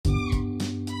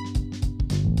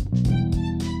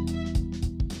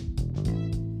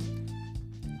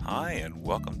Hi, and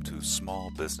welcome to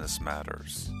Small Business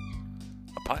Matters,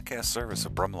 a podcast service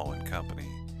of Brumlow and Company,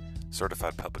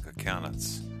 certified public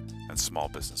accountants and small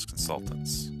business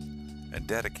consultants, and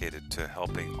dedicated to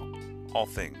helping all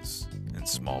things in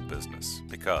small business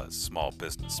because small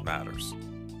business matters.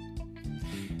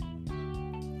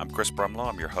 I'm Chris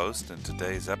Brumlow, I'm your host. In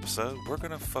today's episode, we're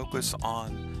going to focus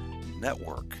on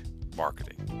network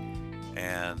marketing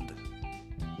and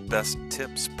best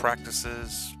tips,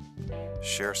 practices,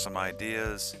 share some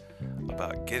ideas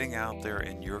about getting out there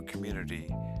in your community,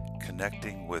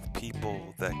 connecting with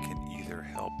people that can either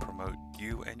help promote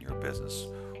you and your business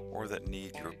or that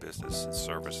need your business and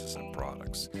services and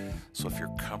products. So if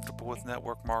you're comfortable with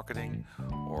network marketing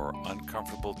or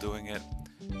uncomfortable doing it,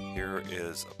 here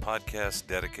is a podcast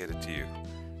dedicated to you.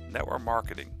 Network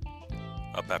marketing,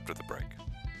 up after the break.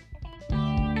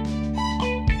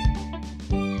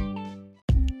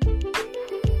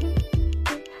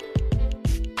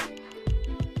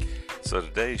 So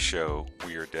today's show,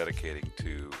 we are dedicating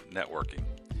to networking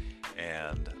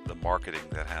and the marketing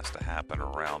that has to happen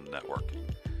around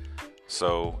networking.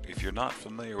 So if you're not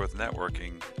familiar with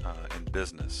networking in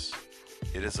business,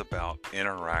 it is about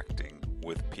interacting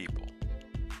with people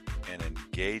and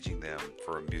engaging them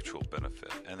for a mutual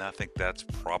benefit. And I think that's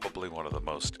probably one of the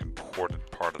most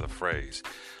important part of the phrase,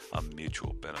 a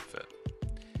mutual benefit.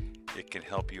 It can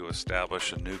help you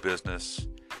establish a new business.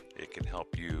 It can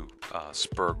help you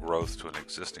spur growth to an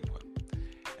existing one.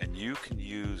 And you can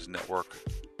use network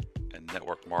and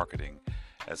network marketing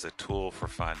as a tool for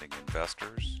finding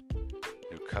investors,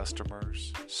 new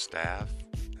customers, staff,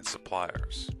 and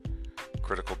suppliers,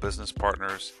 critical business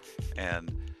partners,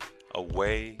 and a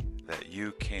way that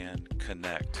you can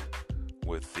connect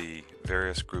with the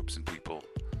various groups and people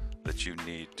that you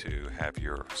need to have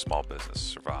your small business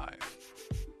survive.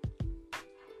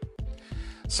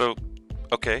 So,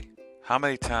 okay, how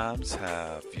many times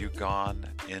have you gone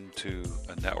into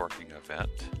a networking event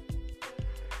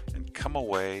and come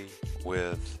away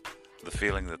with the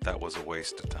feeling that that was a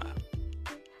waste of time?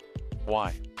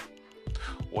 Why?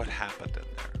 What happened in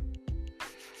there?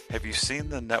 Have you seen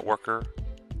the networker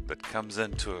that comes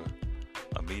into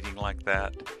a meeting like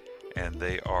that and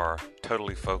they are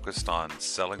totally focused on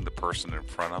selling the person in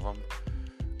front of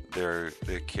them?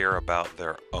 They care about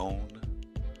their own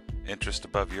interest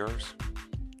above yours?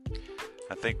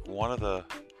 I think one of the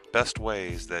best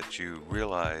ways that you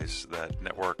realize that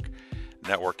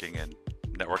networking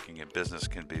in business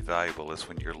can be valuable is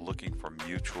when you're looking for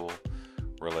mutual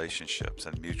relationships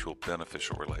and mutual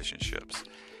beneficial relationships,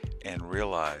 and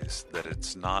realize that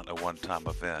it's not a one-time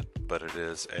event, but it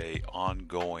is a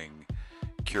ongoing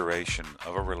curation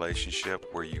of a relationship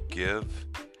where you give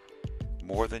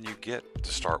more than you get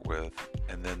to start with,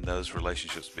 and then those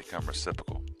relationships become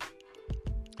reciprocal.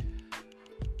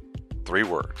 3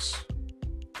 words: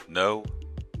 know,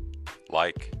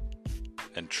 like,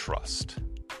 and trust.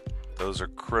 Those are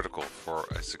critical for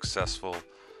a successful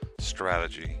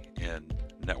strategy in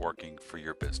networking for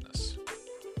your business.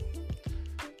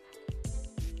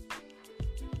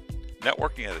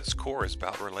 Networking at its core is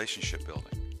about relationship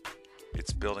building.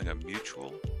 It's building a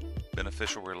mutual,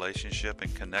 beneficial relationship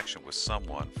and connection with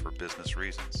someone for business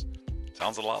reasons.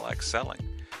 Sounds a lot like selling,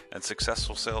 and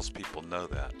successful salespeople know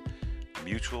that.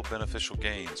 Mutual beneficial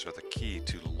gains are the key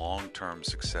to long-term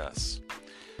success.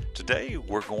 Today,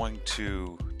 we're going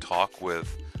to talk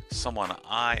with someone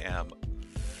I am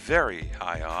very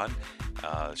high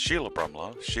on, Sheila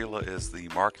Brumlow. Sheila is the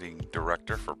marketing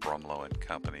director for Brumlow and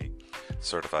Company,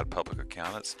 certified public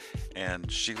accountants,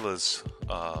 and Sheila's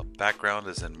background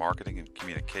is in marketing and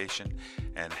communication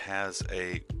and has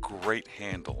a great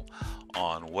handle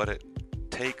on what it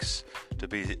takes to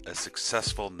be a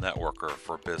successful networker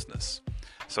for business.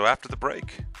 So after the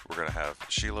break, we're going to have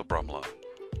Sheila Brumlow.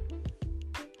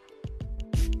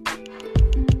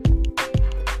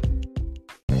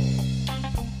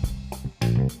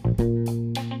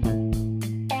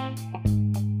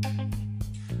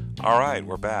 All right,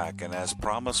 we're back, and as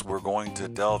promised, we're going to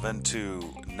delve into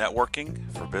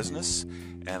networking for business,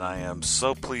 and I am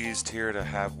so pleased here to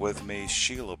have with me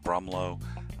Sheila Brumlow.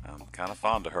 I'm kind of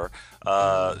fond of her.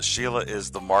 Sheila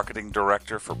is the marketing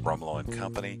director for Brumlow and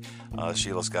Company.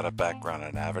 Sheila's got a background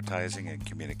in advertising and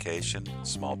communication,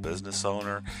 small business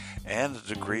owner, and a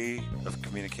degree of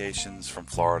communications from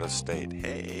Florida State.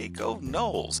 Hey, go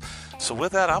Noles! So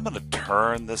with that, I'm going to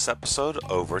turn this episode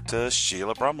over to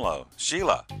Sheila Brumlow.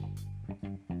 Sheila.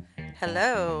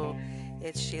 Hello,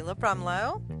 it's Sheila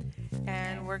Brumlow,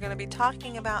 and we're going to be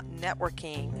talking about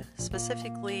networking.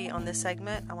 Specifically on this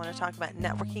segment, I want to talk about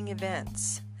networking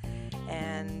events.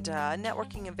 And a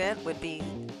networking event would be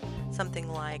something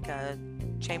like a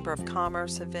Chamber of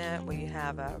Commerce event where you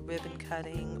have a ribbon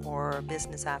cutting or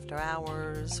business after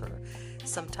hours or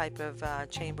some type of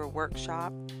chamber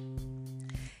workshop.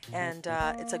 And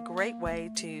it's a great way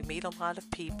to meet a lot of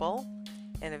people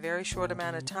in a very short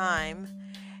amount of time.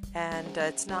 And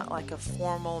it's not like a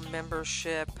formal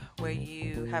membership where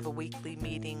you have a weekly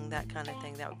meeting, that kind of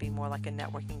thing. That would be more like a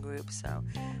networking group. So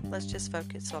let's just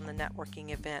focus on the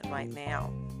networking event right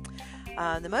now.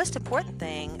 The most important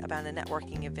thing about a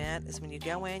networking event is when you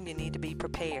go in, you need to be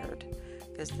prepared,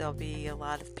 because there'll be a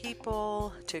lot of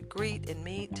people to greet and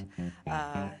meet.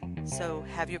 So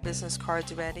have your business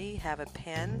cards ready, have a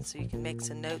pen so you can make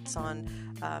some notes on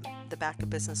the back of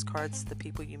business cards, the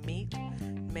people you meet.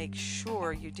 Make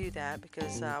sure you do that,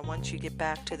 because once you get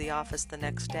back to the office the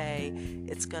next day,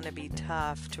 it's going to be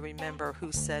tough to remember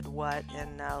who said what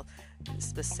and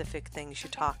specific things you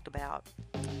talked about.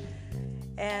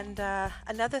 And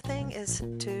another thing is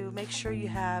to make sure you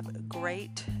have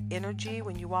great energy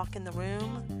when you walk in the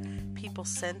room. People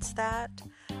sense that.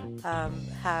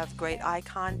 Have great eye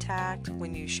contact.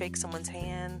 When you shake someone's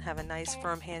hand, have a nice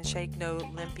firm handshake, no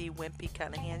limpy, wimpy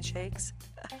kind of handshakes.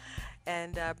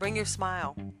 And bring your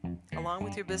smile. Along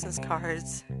with your business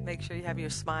cards, make sure you have your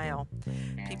smile.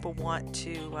 People want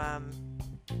to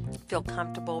feel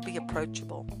comfortable, be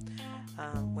approachable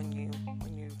when you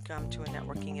come to a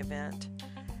networking event.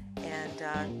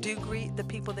 And do greet the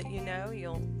people that you know.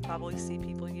 You'll probably see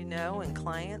people you know, and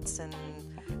clients and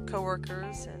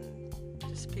coworkers and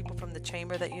just people from the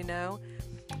chamber that you know.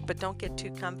 But don't get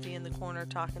too comfy in the corner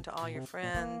talking to all your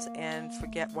friends, and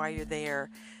forget why you're there.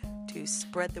 To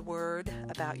spread the word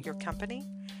about your company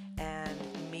and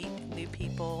meet new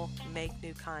people, make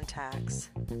new contacts.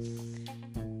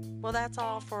 Well, that's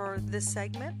all for this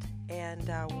segment,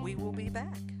 and we will be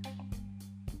back.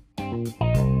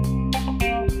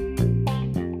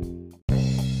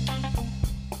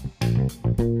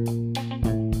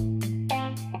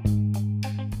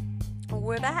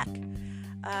 We're back.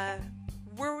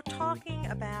 We're talking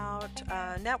about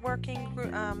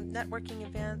networking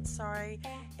events,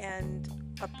 and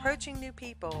approaching new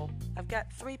people. I've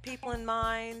got 3 people in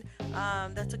mind.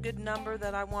 That's a good number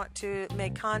that I want to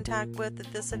make contact with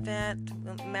at this event.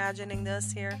 Imagining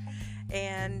this here,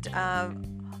 and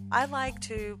I like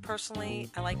to personally,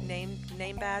 I like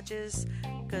name badges,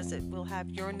 because it will have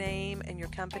your name and your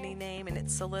company name, and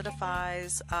it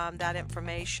solidifies that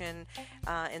information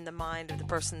in the mind of the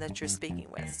person that you're speaking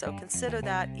with. So consider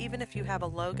that, even if you have a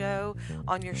logo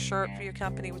on your shirt for your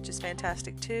company, which is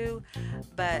fantastic too,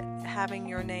 but having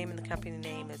your name and the company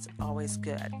name is always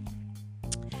good.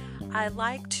 I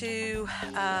like to,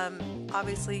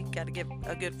 obviously, got to give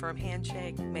a good firm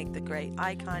handshake, make the great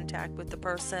eye contact with the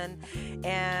person,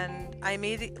 and I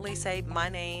immediately say my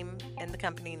name and the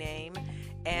company name,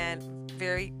 and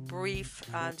very brief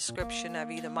description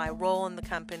of either my role in the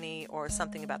company or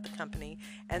something about the company,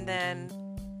 and then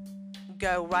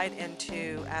go right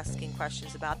into asking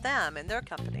questions about them and their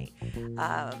company.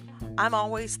 I'm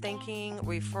always thinking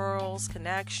referrals,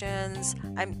 connections.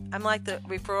 I'm like the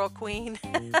referral queen,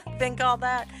 been called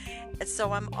that. And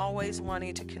so I'm always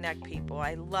wanting to connect people.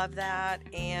 I love that,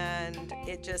 and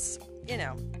it just,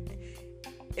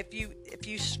 if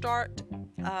you start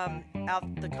out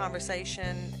the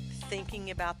conversation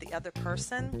thinking about the other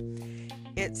person,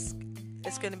 it's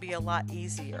going to be a lot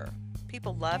easier.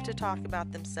 People love to talk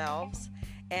about themselves,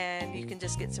 and you can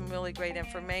just get some really great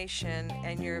information,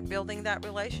 and you're building that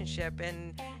relationship.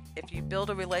 And if you build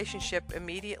a relationship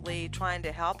immediately trying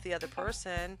to help the other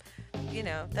person,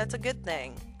 that's a good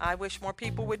thing. I wish more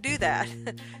people would do that.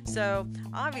 So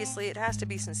obviously it has to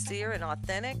be sincere and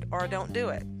authentic, or don't do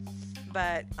it.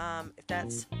 But if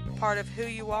that's part of who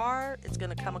you are, it's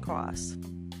going to come across.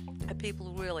 And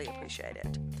people really appreciate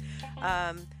it.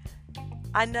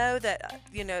 I know that,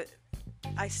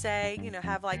 I say,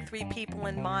 have like 3 people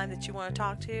in mind that you want to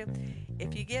talk to.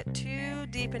 If you get too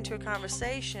deep into a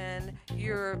conversation,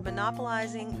 you're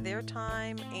monopolizing their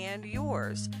time and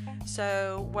yours.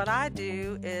 So what I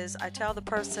do is I tell the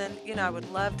person, I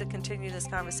would love to continue this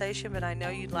conversation, but I know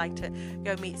you'd like to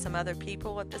go meet some other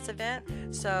people at this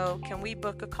event. So can we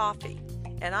book a coffee?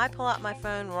 And I pull out my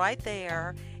phone right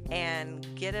there and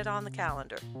get it on the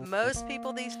calendar. Most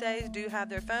people these days do have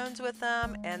their phones with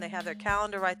them, and they have their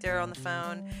calendar right there on the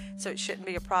phone, so it shouldn't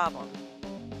be a problem.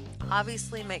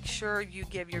 Obviously, make sure you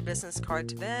give your business card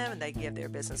to them and they give their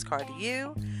business card to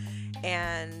you,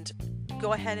 and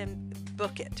go ahead and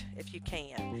book it if you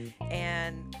can.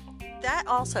 And that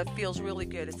also feels really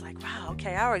good. It's like, wow,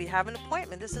 okay, I already have an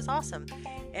appointment. This is awesome.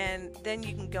 And then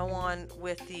you can go on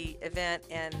with the event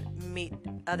and meet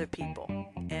other people.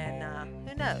 And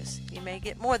who knows, you may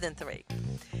get more than 3.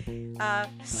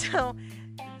 So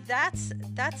that's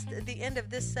the end of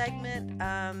this segment.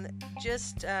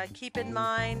 Just keep in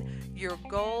mind your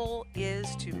goal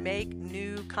is to make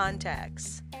new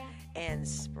contacts and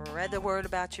spread the word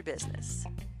about your business.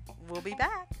 We'll be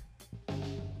back.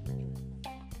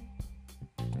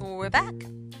 We're back.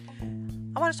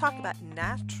 I want to talk about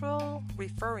natural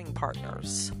referring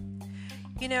partners.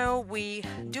 You know, we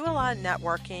do a lot of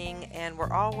networking and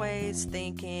we're always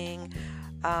thinking,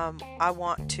 I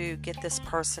want to get this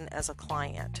person as a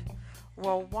client.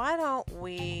 Well, why don't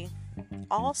we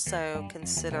also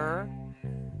consider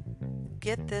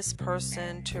get this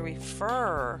person to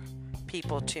refer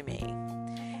people to me?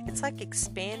 It's like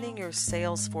expanding your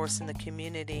sales force in the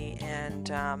community and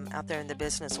out there in the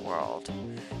business world.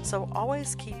 So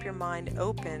always keep your mind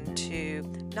open to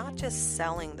not just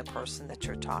selling the person that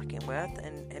you're talking with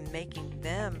and making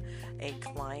them a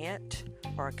client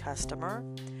or a customer,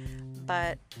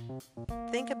 but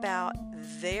think about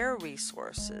their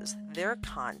resources, their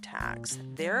contacts,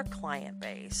 their client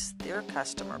base, their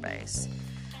customer base,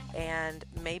 and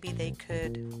maybe they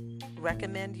could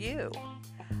recommend you.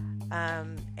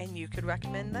 And you could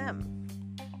recommend them.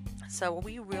 So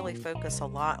we really focus a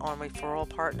lot on referral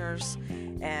partners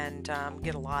and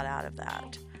get a lot out of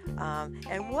that.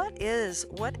 And what is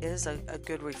a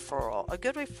good referral? A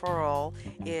good referral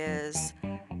is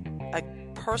a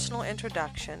personal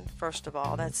introduction. First of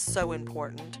all, that's so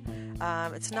important.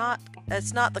 It's not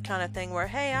the kind of thing where,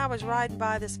 hey, I was riding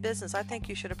by this business, I think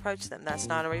you should approach them. That's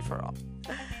not a referral.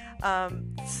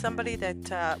 Somebody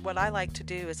that what I like to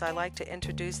do is I like to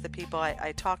introduce the people.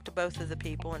 I talk to both of the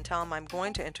people and tell them I'm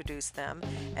going to introduce them,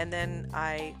 and then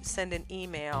I send an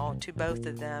email to both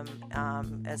of them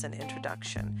as an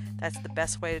introduction. That's the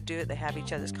best way to do it. They have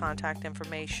each other's contact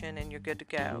information and you're good to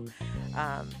go.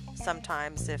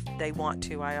 Sometimes if they want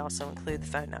to, I also include the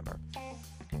phone number.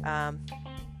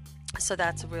 So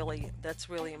that's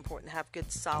really important. Have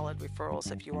good, solid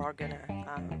referrals if you are going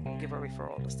to give a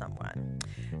referral to someone.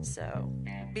 So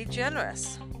be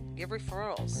generous. Give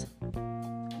referrals.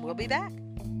 We'll be back.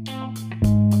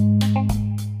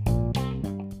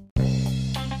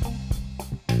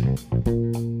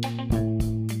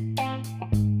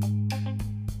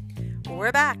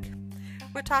 We're back.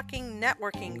 We're talking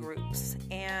networking groups,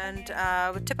 and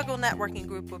a typical networking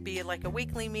group would be like a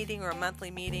weekly meeting or a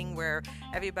monthly meeting where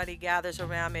everybody gathers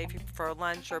around, maybe for a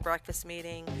lunch or a breakfast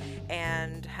meeting,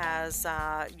 and has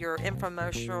your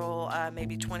infomercial,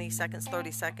 maybe 20 seconds,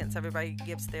 30 seconds. Everybody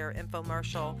gives their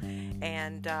infomercial,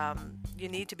 and you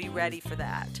need to be ready for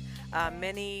that.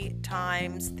 Many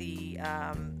times the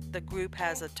group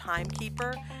has a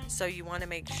timekeeper, so you want to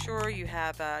make sure you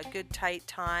have a good tight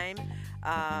time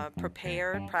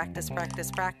prepared, practice,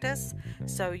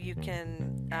 so you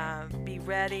can be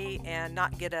ready and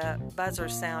not get a buzzer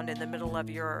sound in the middle of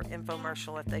your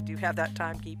infomercial if they do have that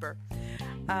timekeeper.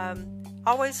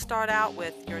 Always start out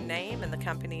with your name and the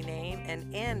company name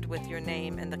and end with your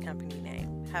name and the company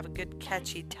name. Have a good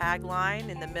catchy tagline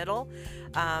in the middle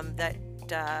that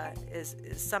is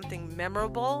something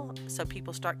memorable, so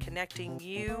people start connecting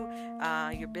you,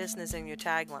 your business, and your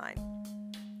tagline.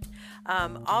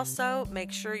 Also,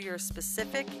 make sure you're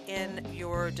specific in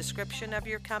your description of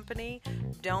your company.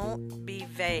 Don't be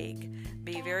vague.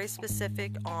 Be very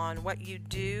specific on what you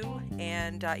do,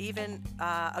 and even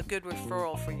a good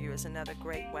referral for you is another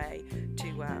great way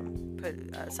to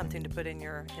put something to put in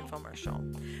your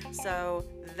infomercial. So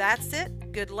that's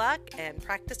it. Good luck and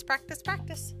practice.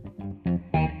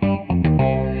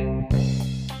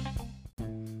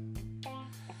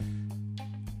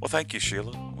 Well, thank you,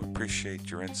 Sheila. We appreciate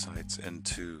your insights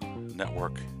into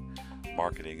network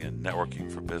marketing and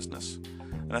networking for business.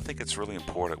 And I think it's really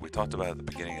important. We talked about at the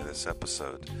beginning of this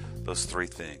episode, those three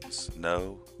things: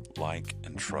 know, like,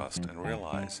 and trust. And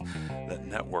realize that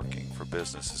networking for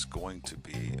business is going to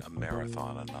be a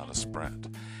marathon and not a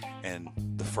sprint. And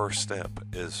the first step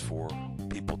is for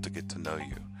people to get to know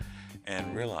you.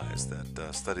 And realize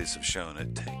that studies have shown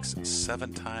it takes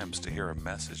 7 times to hear a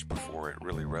message before it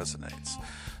really resonates.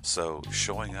 So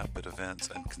showing up at events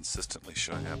and consistently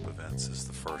showing up at events is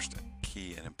the first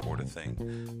key and important thing.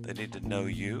 They need to know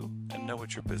you and know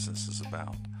what your business is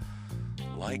about.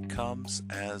 Like comes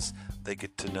as they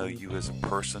get to know you as a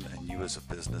person and you as a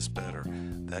business better.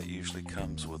 That usually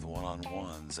comes with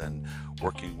one-on-ones and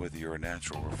working with your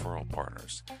natural referral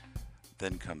partners.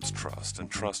 Then comes trust,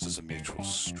 and trust is a mutual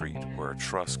street where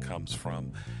trust comes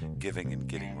from giving and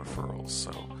getting referrals.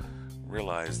 So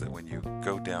realize that when you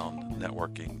go down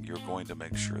networking, you're going to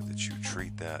make sure that you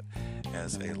treat that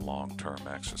as a long-term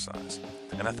exercise.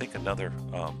 And I think another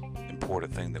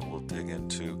important thing that we'll dig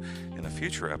into in a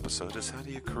future episode is how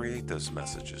do you create those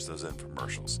messages, those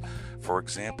infomercials. For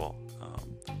example,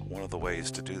 one of the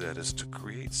ways to do that is to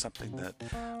create something that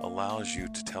allows you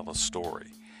to tell a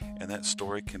story. And that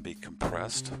story can be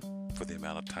compressed for the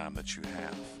amount of time that you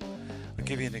have. I'll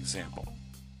give you an example.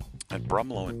 At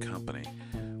Brumlow and Company,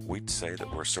 we'd say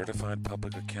that we're certified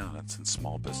public accountants and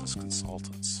small business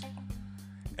consultants,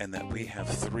 and that we have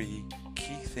 3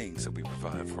 key things that we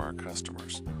provide for our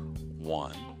customers.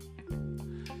 1,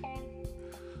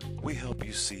 we help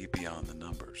you see beyond the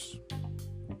numbers.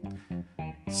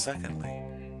 Secondly,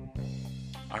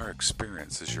 our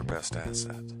experience is your best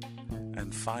asset.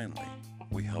 And finally,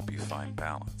 we help you find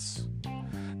balance.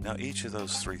 Now, each of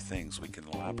those 3 things we can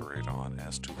elaborate on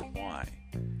as to why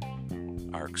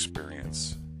our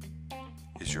experience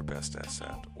is your best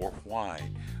asset, or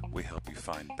why we help you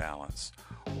find balance,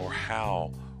 or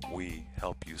how we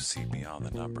help you see beyond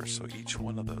the numbers. So each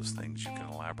one of those things you can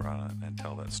elaborate on and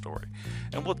tell that story.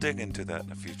 And we'll dig into that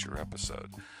in a future episode.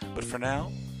 But for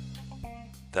now,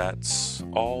 that's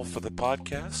all for the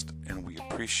podcast, and we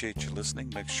appreciate you listening.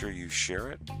 Make sure you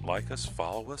share it, like us,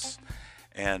 follow us.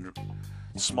 And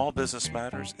Small Business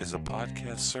Matters is a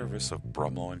podcast service of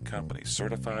Brumlow and Company,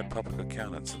 certified public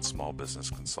accountants and small business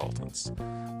consultants.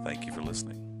 Thank you for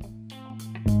listening.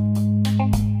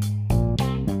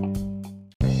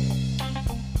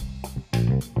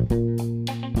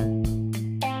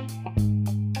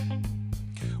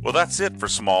 Well, that's it for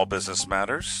Small Business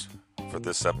Matters for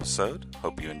this episode.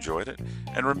 Hope you enjoyed it.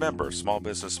 And remember, Small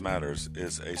Business Matters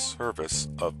is a service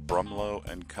of Brumlow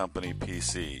and Company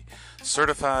PC,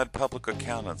 certified public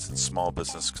accountants and small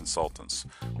business consultants.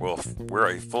 We're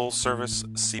a full-service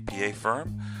CPA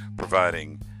firm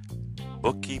providing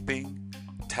bookkeeping,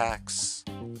 tax,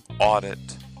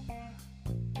 audit,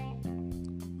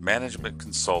 management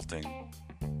consulting,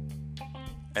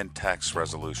 and tax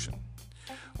resolution.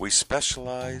 We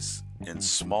specialize in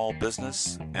small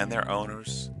business and their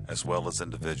owners, as well as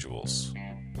individuals.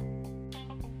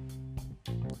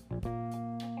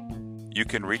 You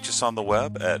can reach us on the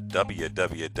web at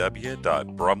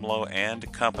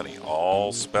www.brumlowandcompany,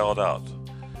 all spelled out,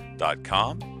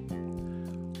 .com,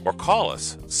 or call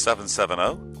us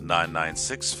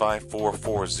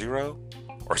 770-996-5440,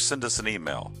 or send us an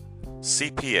email,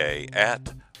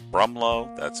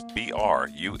 cpa@Brumlow, that's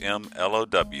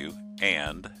BRUMLOW,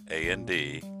 and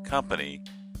A&D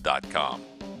company.com.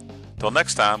 Till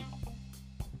next time.